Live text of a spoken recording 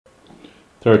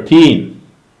13.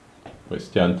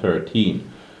 Question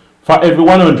 13. For every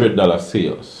 $100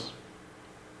 sales,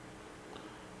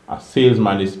 a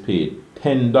salesman is paid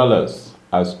 $10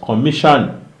 as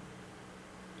commission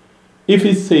if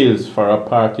his sales for a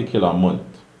particular month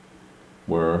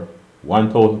were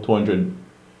 $1,200.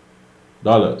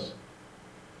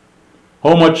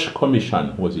 How much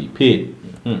commission was he paid?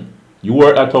 You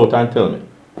work that out and tell me.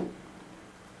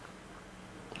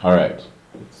 Alright,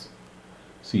 let's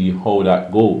see how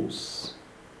that goes.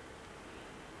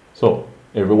 So,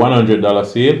 every $100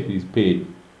 sale, he's paid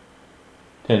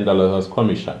 $10 as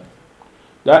commission.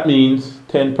 That means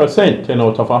 10%, 10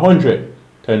 out of 100,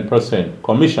 10%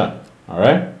 commission.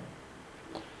 Alright?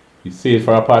 His sales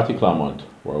for a particular month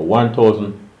were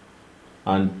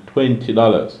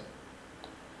 $1,020.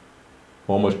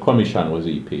 How much commission was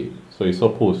he paid? So he's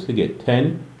supposed to get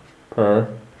 10%,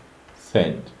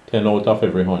 10 out of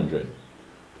every 100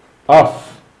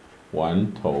 of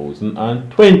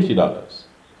 $1,020.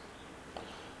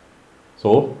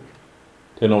 So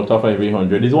 10 out of every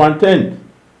 100 is 1/10.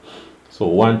 So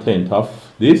 1/10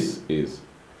 of this is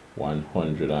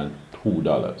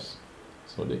 $102.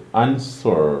 So the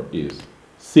answer is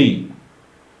C.